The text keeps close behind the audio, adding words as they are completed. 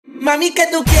Mami, ¿qué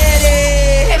tú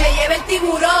quieres? Que me lleve el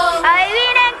tiburón.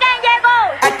 Adivinen quién llegó.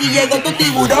 Aquí llegó tu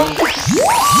tiburón.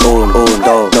 1,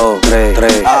 2, 3,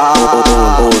 3.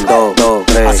 1, 2,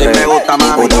 3. Así me gusta,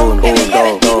 mami. 1,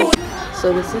 2.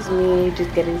 So this is me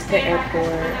just getting to the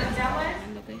airport.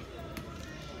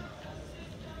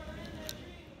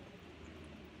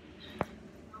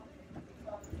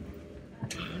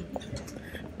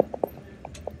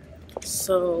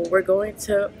 So we're going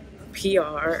to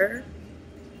PR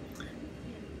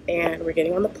and we're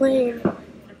getting on the plane. A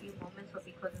few moments will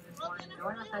be closing this morning.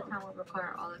 During that time will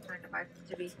require all electronic devices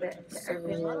to be set into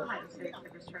airplane mode. Service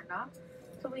service turned off.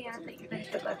 So we ask that you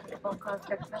finish your left your phone calls,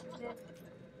 text messages.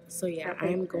 So yeah,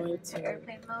 I'm going to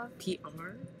airplane mode.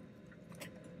 PR.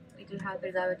 We do have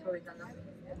 3 lavatories on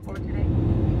the floor today.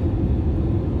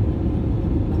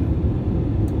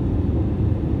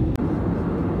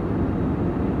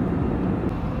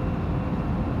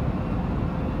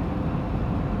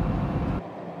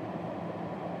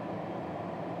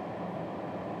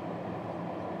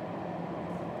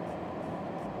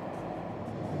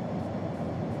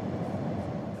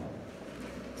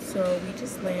 So we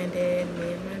just landed,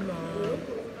 me and my mom,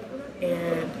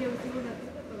 and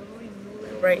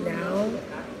right now,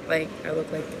 like, I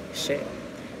look like shit.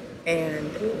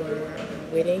 And we're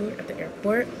waiting at the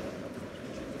airport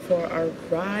for our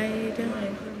ride.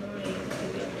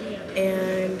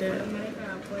 And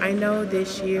I know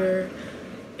this year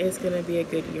is gonna be a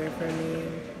good year for me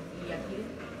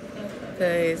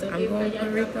because I'm going to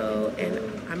Puerto Rico and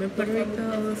I'm in Puerto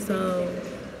Rico, so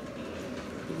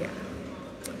yeah.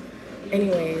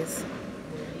 Anyways,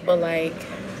 but like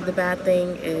the bad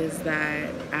thing is that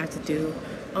I have to do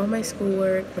all my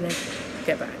schoolwork when I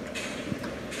get back.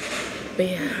 But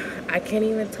yeah, I can't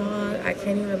even talk. I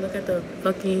can't even look at the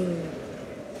fucking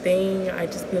thing. I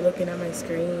just be looking at my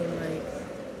screen. Like,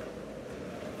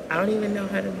 I don't even know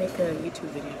how to make a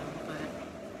YouTube video, but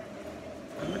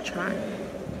I'm gonna try.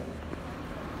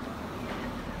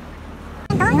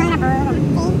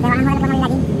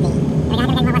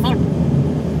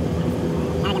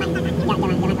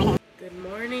 Good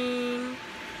morning.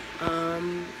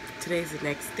 Today's the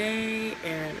next day,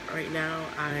 and right now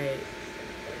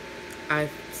I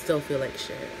still feel like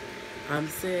shit. I'm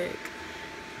sick,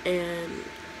 and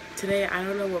today I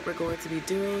don't know what we're going to be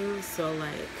doing, so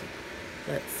like,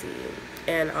 let's see.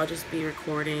 And I'll just be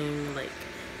recording like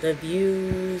the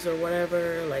views or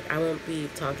whatever. Like, I won't be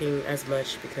talking as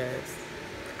much because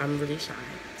I'm really shy,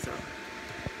 so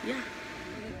yeah.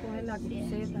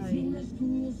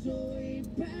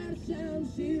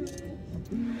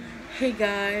 Hey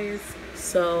guys,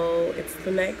 so it's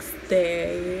the next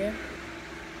day.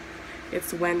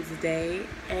 It's Wednesday,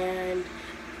 and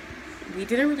we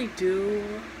didn't really do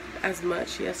as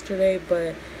much yesterday,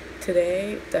 but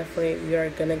today definitely we are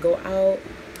gonna go out.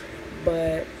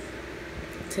 But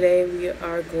today we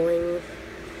are going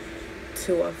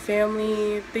to a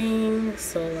family thing,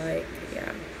 so like,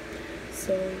 yeah.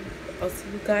 So I'll see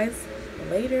you guys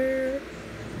later.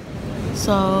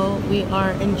 So we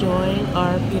are enjoying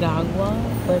our piragua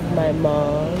with my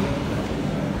mom,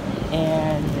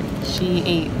 and she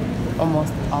ate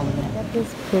almost all of it. Got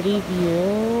this pretty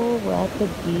view. We're at the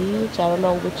beach. I don't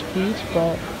know which beach,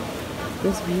 but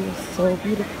this view is so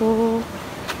beautiful.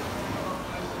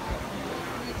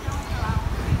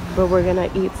 But we're gonna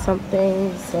eat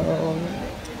something, so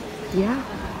yeah.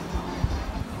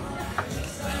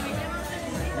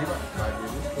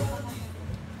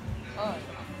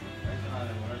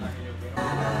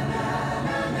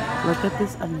 Look at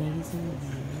this amazing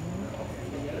view.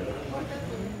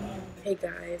 Hey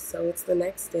guys, so it's the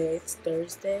next day. It's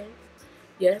Thursday.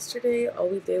 Yesterday, all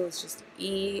we did was just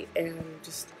eat and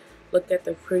just look at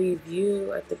the pretty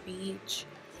view at the beach.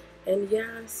 And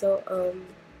yeah, so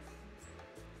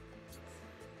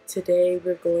today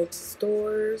we're going to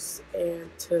stores and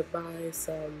to buy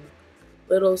some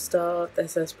little stuff that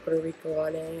says Puerto Rico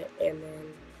on it, and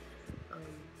then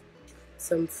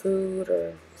some food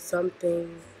or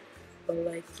something. But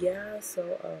like, yeah,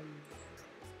 so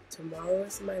tomorrow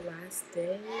is my last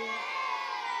day,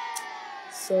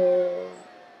 so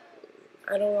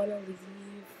I don't want to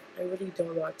leave. I really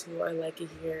don't want to. I like it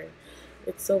here.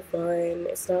 It's so fun.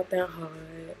 It's not that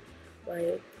hot.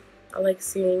 Like, I like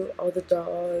seeing all the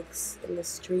dogs in the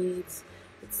streets.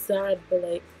 It's sad, but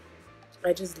like,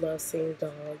 I just love seeing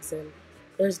dogs. And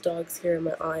there's dogs here in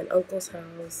my aunt and uncle's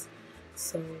house.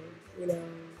 So, you know,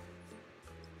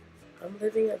 I'm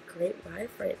living a great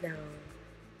life right now.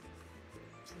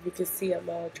 You can see I'm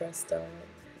all dressed up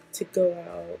to go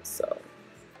out. So,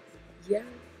 yeah,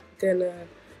 gonna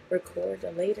record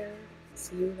later.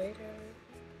 See you later.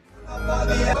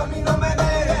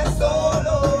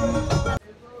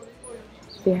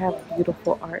 They have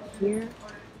beautiful art here.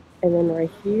 And then right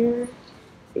here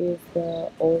is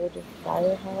the old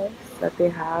firehouse that they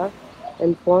have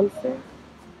in Ponce.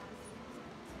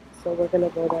 So we're gonna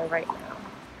go there right now.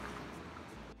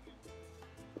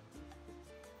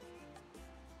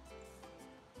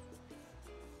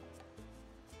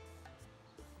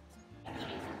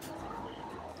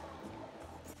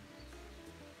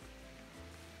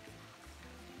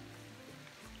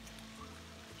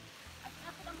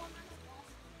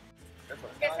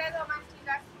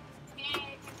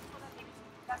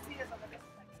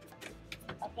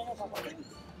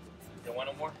 You want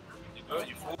no more? You good?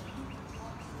 You full?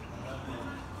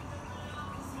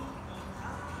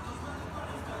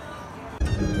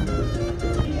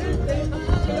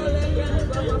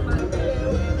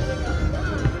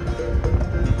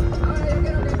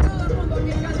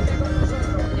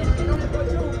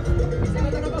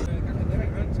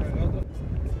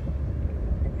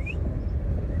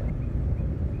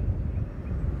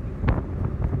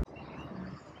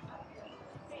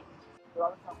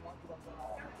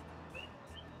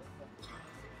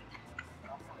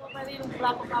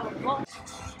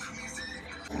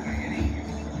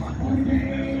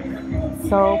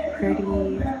 So pretty.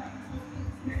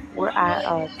 We're at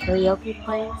a karaoke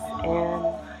place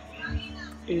and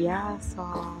yeah,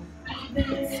 so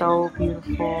it's so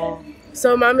beautiful.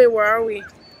 So mommy, where are we?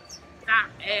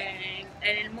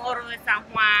 En el Morro de San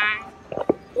Juan.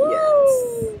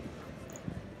 Yes.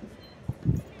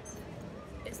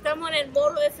 Estamos en el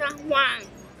Morro de San Juan.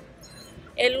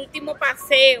 El último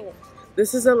paseo.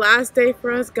 This is the last day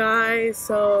for us guys,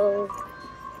 so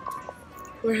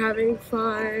we're having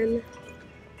fun.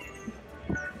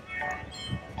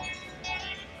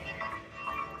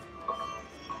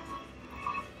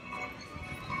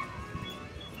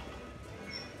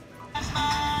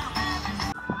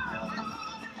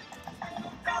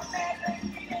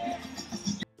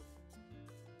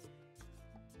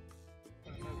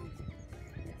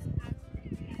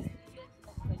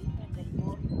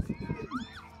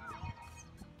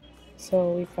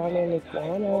 So we found an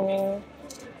iguana.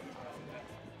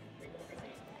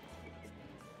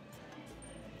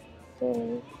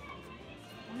 Oh.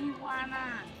 Una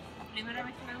iguana. La primera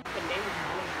vez que veo un peleo.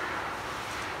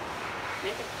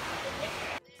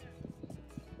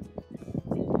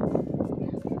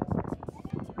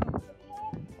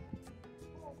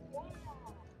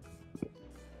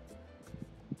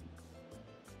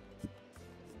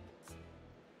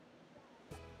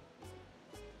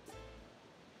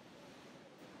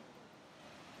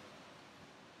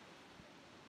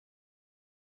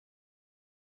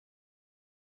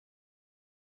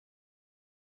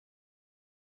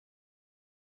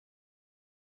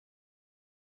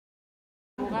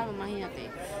 Abogado, imagínate.